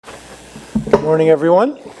Good morning,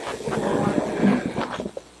 everyone.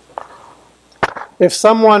 If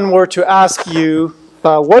someone were to ask you,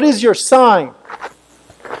 what is your sign?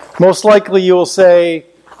 Most likely you will say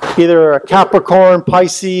either a Capricorn,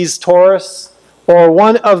 Pisces, Taurus, or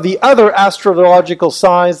one of the other astrological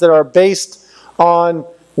signs that are based on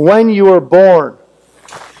when you were born.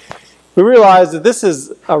 We realize that this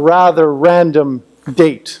is a rather random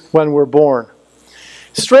date when we're born.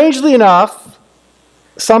 Strangely enough,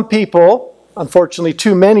 some people, unfortunately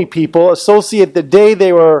too many people, associate the day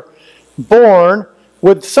they were born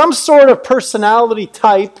with some sort of personality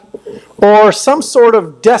type or some sort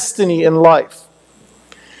of destiny in life.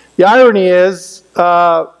 The irony is,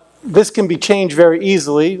 this can be changed very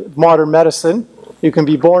easily with modern medicine. You can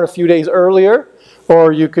be born a few days earlier,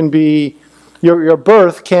 or you can be, your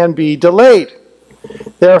birth can be delayed.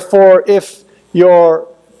 Therefore, if your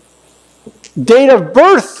date of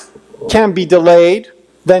birth can be delayed,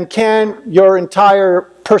 then can your entire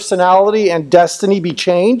personality and destiny be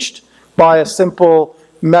changed by a simple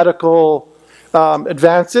medical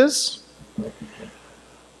advances?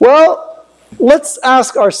 Well, let's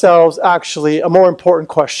ask ourselves actually a more important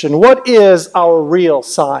question. What is our real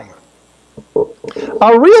sign?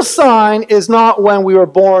 Our real sign is not when we were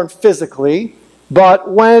born physically,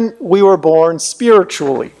 but when we were born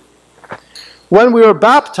spiritually. When we were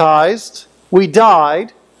baptized, we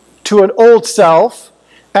died to an old self,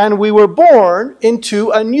 and we were born into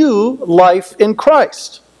a new life in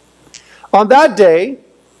Christ. On that day,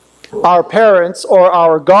 our parents or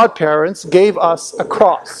our godparents gave us a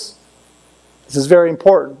cross. This is very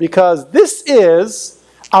important because this is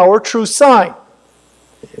our true sign.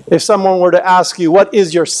 If someone were to ask you, what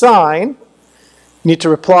is your sign? You need to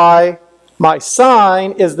reply, my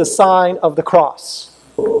sign is the sign of the cross.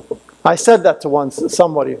 I said that to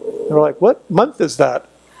somebody. They were like, what month is that?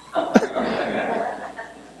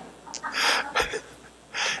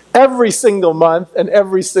 Every single month and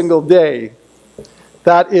every single day,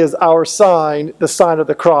 that is our sign, the sign of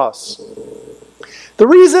the cross. The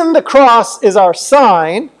reason the cross is our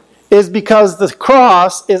sign is because the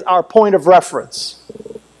cross is our point of reference.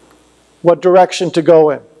 What direction to go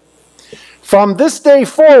in. From this day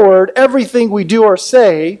forward, everything we do or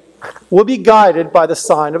say will be guided by the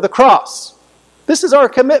sign of the cross. This is our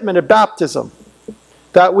commitment at baptism,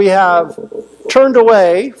 that we have turned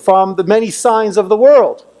away from the many signs of the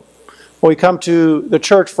world. When we come to the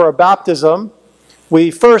church for a baptism,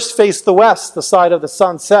 we first face the west, the side of the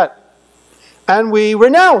sunset. And we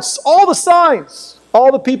renounce all the signs,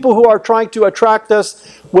 all the people who are trying to attract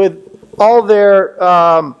us with all their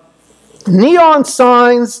neon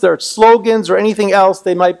signs, their slogans, or anything else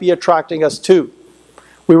they might be attracting us to.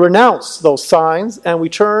 We renounce those signs and we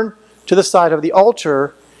turn to the side of the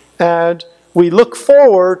altar and we look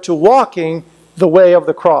forward to walking the way of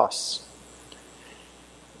the cross.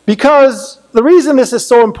 Because the reason this is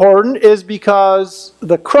so important is because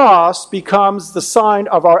the cross becomes the sign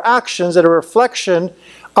of our actions and a reflection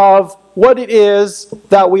of what it is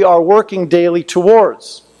that we are working daily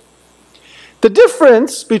towards. The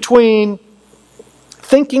difference between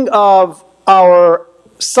thinking of our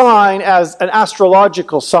sign as an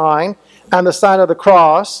astrological sign and the sign of the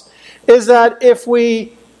cross is that if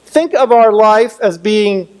we think of our life as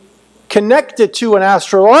being connected to an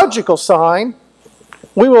astrological sign,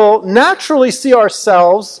 we will naturally see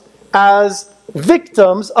ourselves as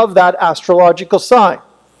victims of that astrological sign.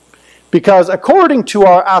 Because according to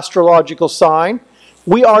our astrological sign,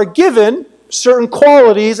 we are given certain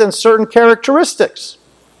qualities and certain characteristics.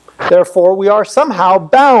 Therefore, we are somehow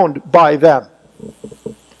bound by them.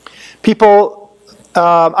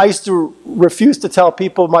 I used to refuse to tell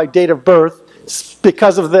people my date of birth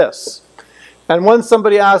because of this. And when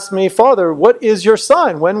somebody asked me, Father, what is your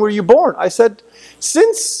sign? When were you born? I said,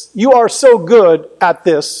 since you are so good at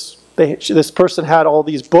this, this person had all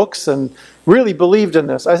these books and really believed in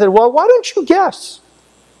this. I said, well, why don't you guess?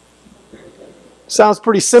 Sounds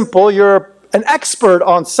pretty simple. You're an expert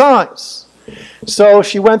on signs. So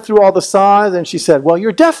she went through all the signs and she said, well,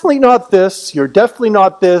 you're definitely not this, you're definitely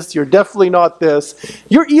not this, you're definitely not this.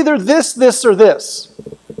 You're either this, this, or this.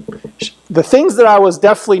 The things that I was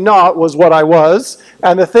definitely not was what I was,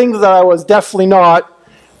 and the things that I was definitely not,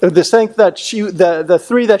 the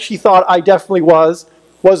three that she thought I definitely was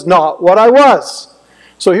not what I was.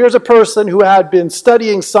 So here's a person who had been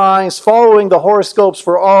studying signs, following the horoscopes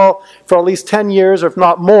for at least 10 years, if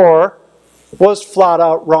not more, was flat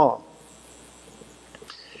out wrong.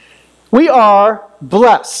 We are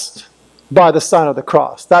blessed by the sign of the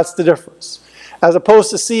cross. That's the difference. As opposed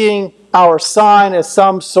to seeing our sign as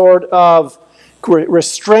some sort of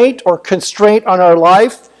restraint or constraint on our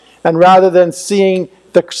life, and rather than seeing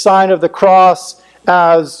the sign of the cross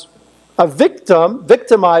as a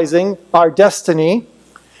victimizing our destiny.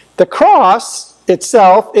 The cross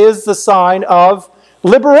itself is the sign of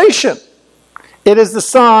liberation. It is the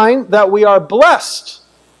sign that we are blessed.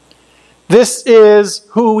 This is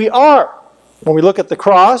who we are. When we look at the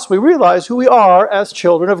cross, we realize who we are as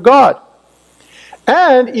children of God.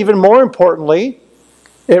 And even more importantly,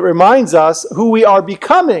 it reminds us who we are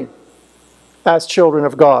becoming as children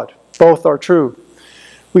of God. Both are true.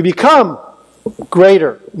 We become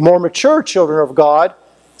greater, more mature children of God,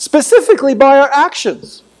 specifically by our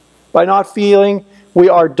actions, by not feeling we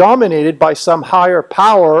are dominated by some higher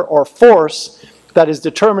power or force that is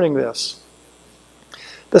determining this.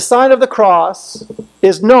 The sign of the cross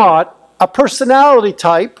is not a personality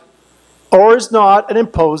type or is not an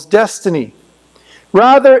imposed destiny.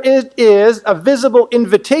 Rather, it is a visible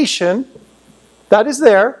invitation that is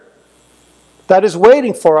there, that is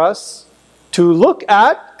waiting for us to look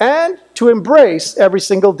at and to embrace every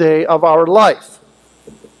single day of our life.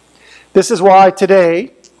 This is why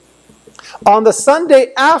today, on the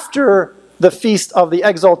Sunday after the feast of the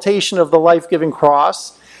exaltation of the life-giving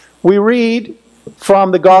cross, we read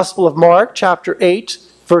from the Gospel of Mark, chapter 8,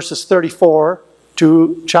 verses 34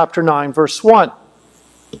 to chapter 9, verse 1.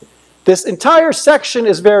 This entire section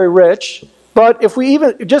is very rich, but if we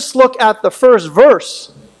even just look at the first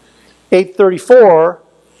verse, 8:34,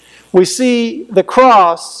 we see the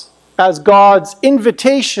cross as God's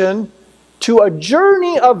invitation to a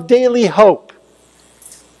journey of daily hope.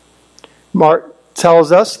 Mark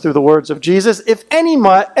tells us through the words of Jesus, if any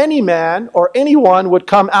man or anyone would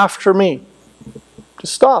come after me.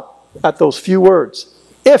 Just stop at those few words.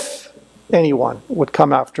 If anyone would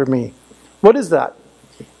come after me. What is that?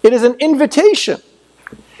 It is an invitation.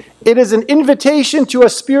 It is an invitation to a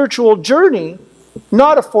spiritual journey,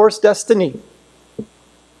 not a forced destiny.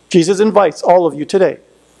 Jesus invites all of you today.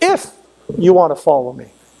 If you want to follow me,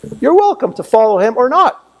 you're welcome to follow him or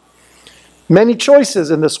not. Many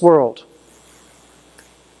choices in this world.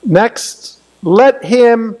 Next, let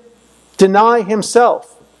him deny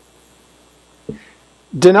himself.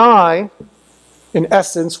 Deny, in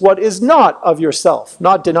essence, what is not of yourself.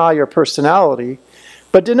 Not deny your personality,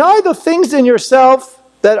 but deny the things in yourself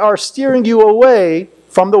that are steering you away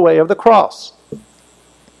from the way of the cross.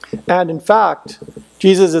 And in fact,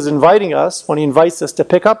 Jesus is inviting us, when he invites us to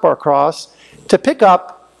pick up our cross, to pick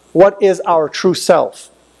up what is our true self.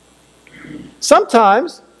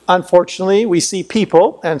 Sometimes, unfortunately, we see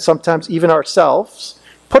people, and sometimes even ourselves,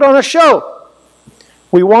 put on a show.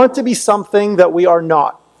 We want to be something that we are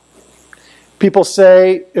not. People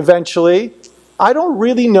say, eventually, I don't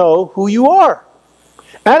really know who you are.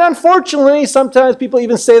 And unfortunately, sometimes people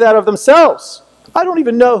even say that of themselves. I don't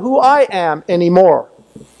even know who I am anymore.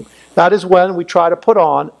 That is when we try to put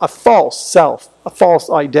on a false self, a false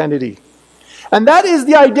identity. And that is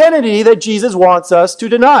the identity that Jesus wants us to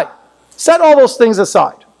deny. Set all those things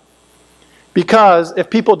aside. Because if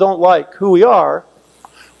people don't like who we are,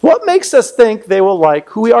 what makes us think they will like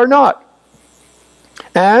who we are not?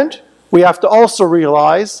 And we have to also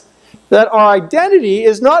realize that our identity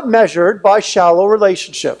is not measured by shallow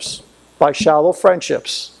relationships, by shallow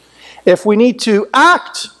friendships. If we need to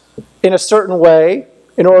act in a certain way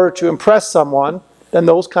in order to impress someone, then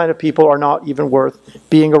those kind of people are not even worth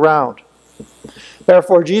being around.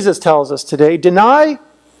 Therefore, Jesus tells us today, deny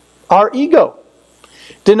our ego.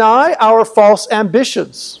 Deny our false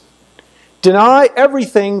ambitions. Deny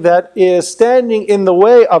everything that is standing in the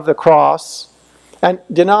way of the cross, and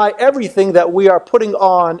deny everything that we are putting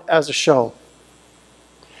on as a show.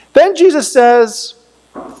 Then Jesus says,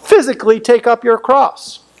 physically take up your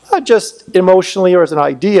cross. Not just emotionally or as an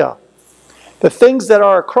idea. The things that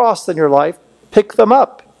are a cross in your life, pick them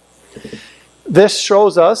up. This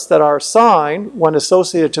shows us that our sign, when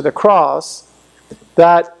associated to the cross,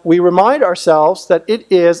 that we remind ourselves that it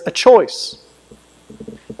is a choice.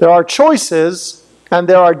 There are choices and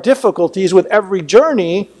there are difficulties with every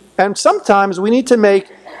journey, and sometimes we need to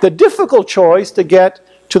make the difficult choice to get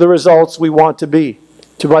to the results we want to be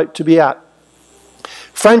at.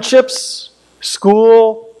 Friendships,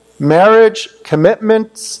 school, marriage,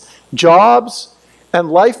 commitments, jobs, and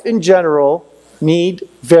life in general need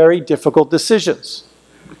very difficult decisions.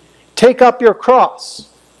 Take up your cross,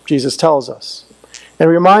 Jesus tells us, and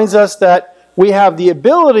reminds us that we have the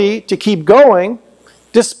ability to keep going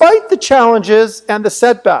despite the challenges and the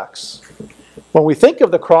setbacks. When we think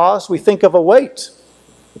of the cross, we think of a weight.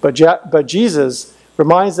 But Jesus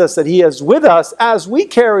reminds us that he is with us as we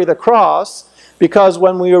carry the cross, because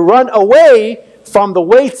when we run away from the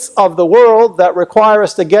weights of the world that require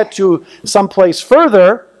us to get to someplace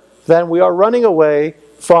further, then we are running away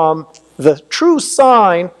from the true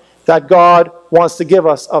sign that God wants to give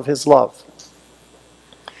us of his love.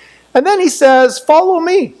 And then he says, follow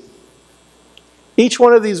me. Each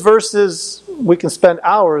one of these verses we can spend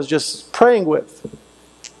hours just praying with.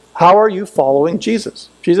 How are you following Jesus?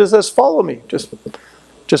 Jesus says, follow me.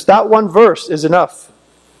 Just that one verse is enough.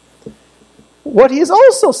 What he's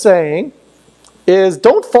also saying is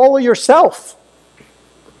don't follow yourself.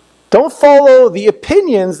 Don't follow the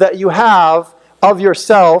opinions that you have of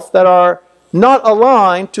yourself that are not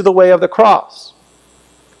aligned to the way of the cross.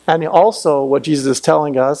 And also what Jesus is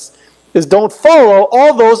telling us is don't follow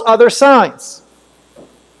all those other signs.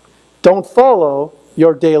 Don't follow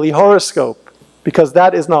your daily horoscope, because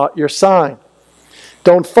that is not your sign.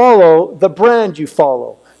 Don't follow the brand you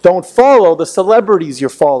follow. Don't follow the celebrities you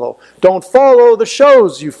follow. Don't follow the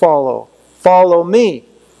shows you follow. Follow me.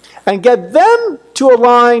 And get them to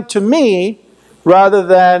align to me rather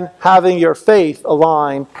than having your faith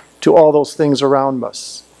align to all those things around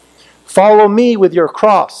us. Follow me with your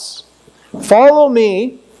cross. Follow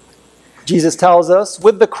me, Jesus tells us,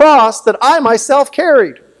 with the cross that I myself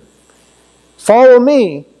carried. Follow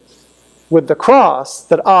me with the cross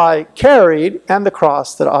that I carried and the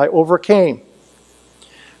cross that I overcame.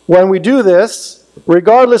 When we do this,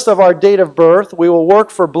 regardless of our date of birth, we will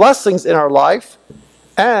work for blessings in our life,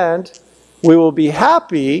 and we will be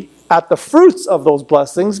happy at the fruits of those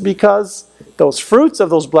blessings, because those fruits of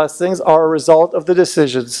those blessings are a result of the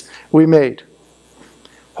decisions we made.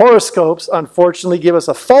 Horoscopes, unfortunately, give us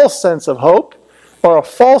a false sense of hope or a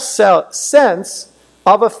false sense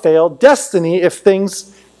of a failed destiny if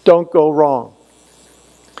things don't go wrong.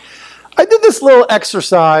 I did this little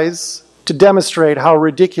exercise to demonstrate how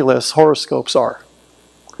ridiculous horoscopes are.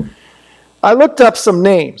 I looked up some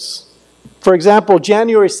names. For example,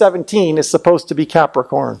 January 17 is supposed to be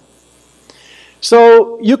Capricorn.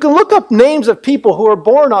 So you can look up names of people who are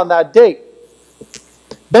born on that date.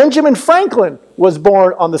 Benjamin Franklin was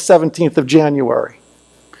born on the 17th of January.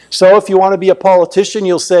 So if you want to be a politician,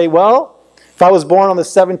 you'll say, well, if I was born on the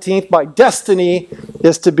 17th, my destiny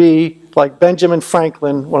is to be like Benjamin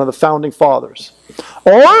Franklin, one of the founding fathers.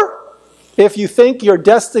 Or if you think your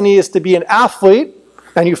destiny is to be an athlete,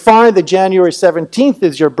 and you find that January 17th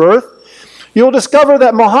is your birth, you'll discover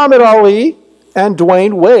that Muhammad Ali and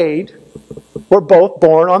Dwayne Wade were both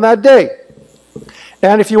born on that day.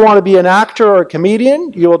 And if you want to be an actor or a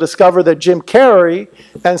comedian, you will discover that Jim Carrey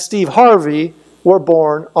and Steve Harvey were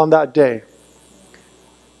born on that day.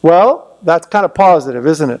 Well, that's kind of positive,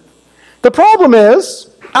 isn't it? The problem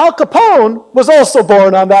is, Al Capone was also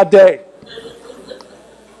born on that day.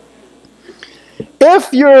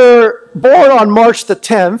 If you're born on March the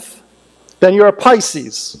 10th, then you're a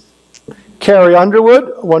Pisces. Carrie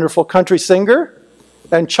Underwood, a wonderful country singer,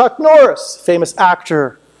 and Chuck Norris, famous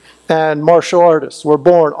actor and martial artist, were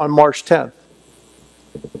born on March 10th.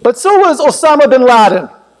 But so was Osama bin Laden.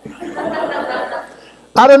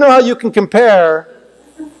 I don't know how you can compare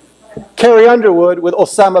Carrie Underwood with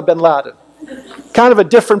Osama bin Laden. Kind of a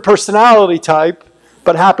different personality type,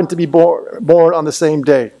 but happened to be born on the same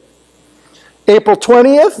day. April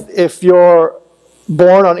 20th, if you're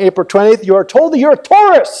born on April 20th, you are told that you're a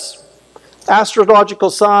Taurus. Astrological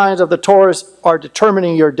signs of the Taurus are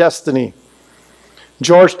determining your destiny.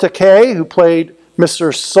 George Takei, who played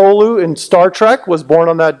Mr. Sulu in Star Trek, was born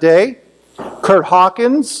on that day. Kurt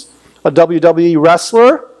Hawkins, a WWE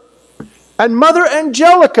wrestler. And Mother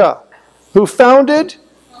Angelica, who founded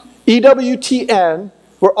EWTN,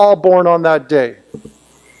 were all born on that day.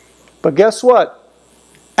 But guess what?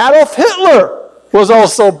 Adolf Hitler was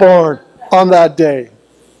also born on that day.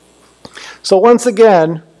 So once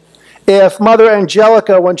again, if Mother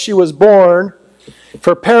Angelica, when she was born, if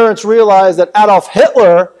her parents realized that Adolf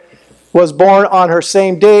Hitler was born on her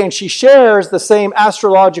same day and she shares the same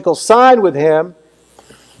astrological sign with him,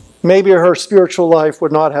 maybe her spiritual life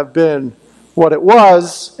would not have been what it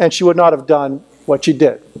was, and she would not have done what she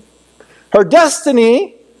did. Her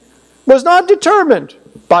destiny was not determined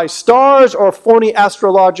by stars or phony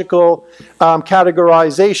astrological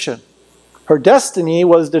categorization. Her destiny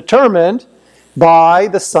was determined by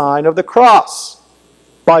the sign of the cross,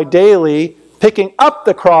 by daily picking up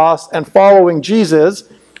the cross and following Jesus,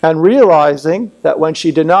 and realizing that when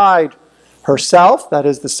she denied herself, that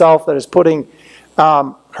is the self that is putting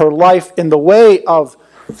her life in the way of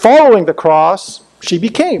following the cross, she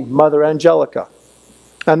became Mother Angelica.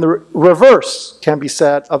 And the reverse can be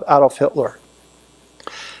said of Adolf Hitler.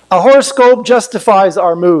 A horoscope justifies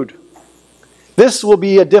our mood. This will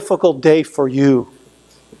be a difficult day for you.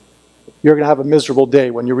 You're going to have a miserable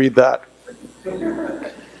day when you read that.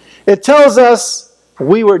 It tells us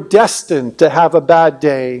we were destined to have a bad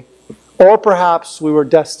day, or perhaps we were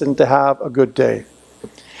destined to have a good day.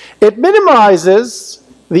 It minimizes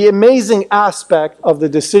the amazing aspect of the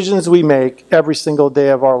decisions we make every single day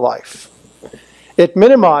of our life. It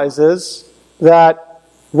minimizes that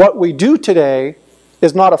what we do today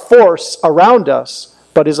is not a force around us,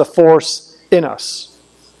 but is a force in us.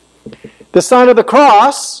 The sign of the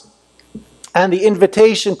cross and the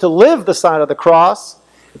invitation to live the sign of the cross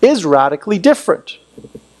is radically different.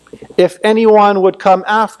 If anyone would come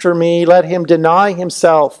after me, let him deny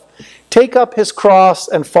himself, take up his cross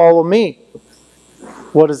and follow me.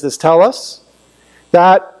 What does this tell us?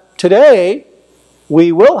 That today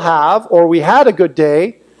we will have, or we had a good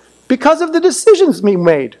day because of the decisions we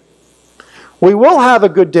made. We will have a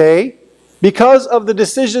good day because of the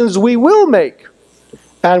decisions we will make.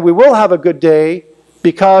 And we will have a good day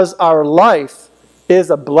because our life is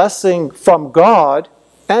a blessing from God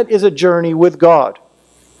and is a journey with God.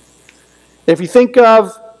 If you think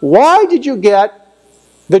of, why did you get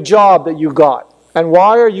the job that you got? And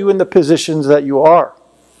why are you in the positions that you are?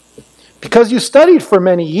 Because you studied for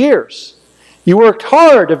many years. You worked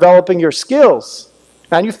hard developing your skills.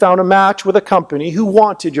 And you found a match with a company who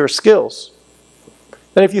wanted your skills.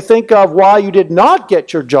 And if you think of why you did not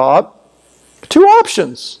get your job, two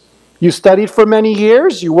options. You studied for many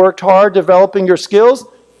years, you worked hard developing your skills,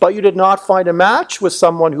 but you did not find a match with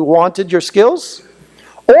someone who wanted your skills.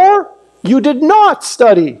 Or you did not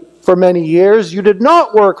study for many years, you did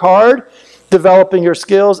not work hard developing your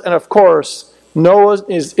skills, and of course, no one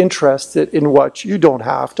is interested in what you don't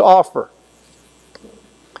have to offer.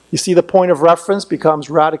 You see, the point of reference becomes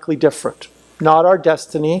radically different. Not our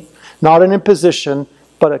destiny, not an imposition,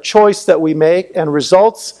 but a choice that we make and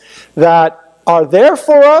results that are there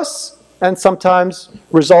for us, and sometimes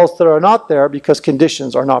results that are not there because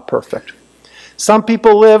conditions are not perfect. Some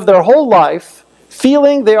people live their whole life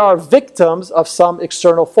feeling they are victims of some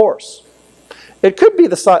external force. It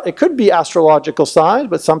could be astrological signs,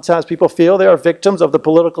 but sometimes people feel they are victims of the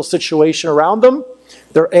political situation around them,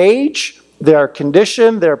 their age, their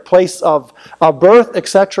condition, their place of birth,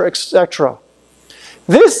 etc., etc.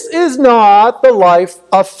 This is not the life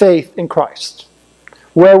of faith in Christ,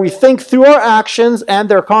 where we think through our actions and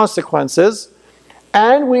their consequences,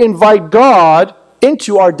 and we invite God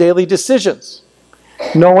into our daily decisions,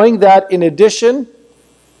 knowing that in addition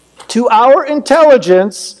to our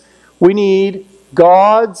intelligence, we need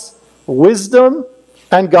God's wisdom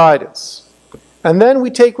and guidance. And then we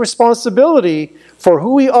take responsibility for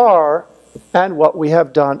who we are and what we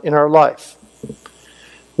have done in our life.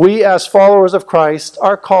 We, as followers of Christ,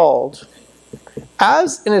 are called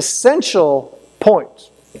as an essential point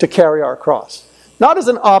to carry our cross. Not as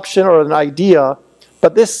an option or an idea,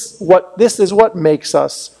 but this is what makes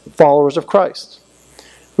us followers of Christ.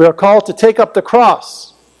 We are called to take up the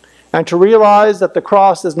cross and to realize that the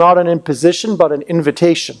cross is not an imposition but an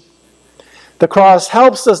invitation. The cross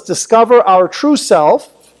helps us discover our true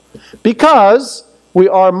self because we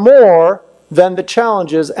are more than the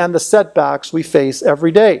challenges and the setbacks we face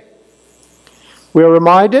every day. We are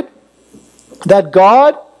reminded that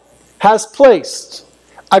God has placed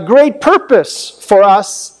a great purpose for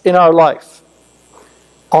us in our life.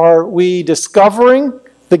 Are we discovering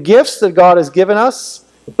the gifts that God has given us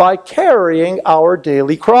by carrying our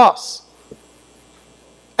daily cross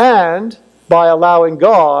and by allowing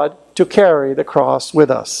God to carry the cross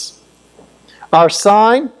with us? Our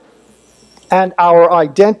sign and our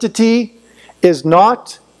identity is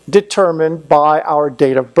not determined by our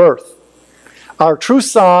date of birth. Our true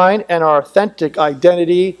sign and our authentic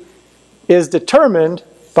identity is determined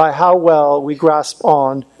by how well we grasp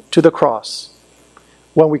on to the cross.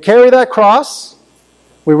 When we carry that cross,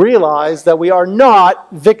 we realize that we are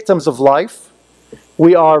not victims of life.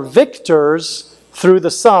 We are victors through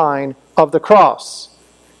the sign of the cross,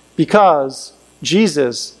 because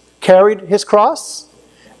Jesus carried his cross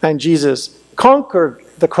and Jesus conquered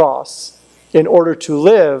the cross in order to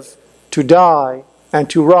live, to die, and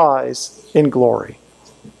to rise in glory.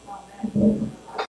 Amen.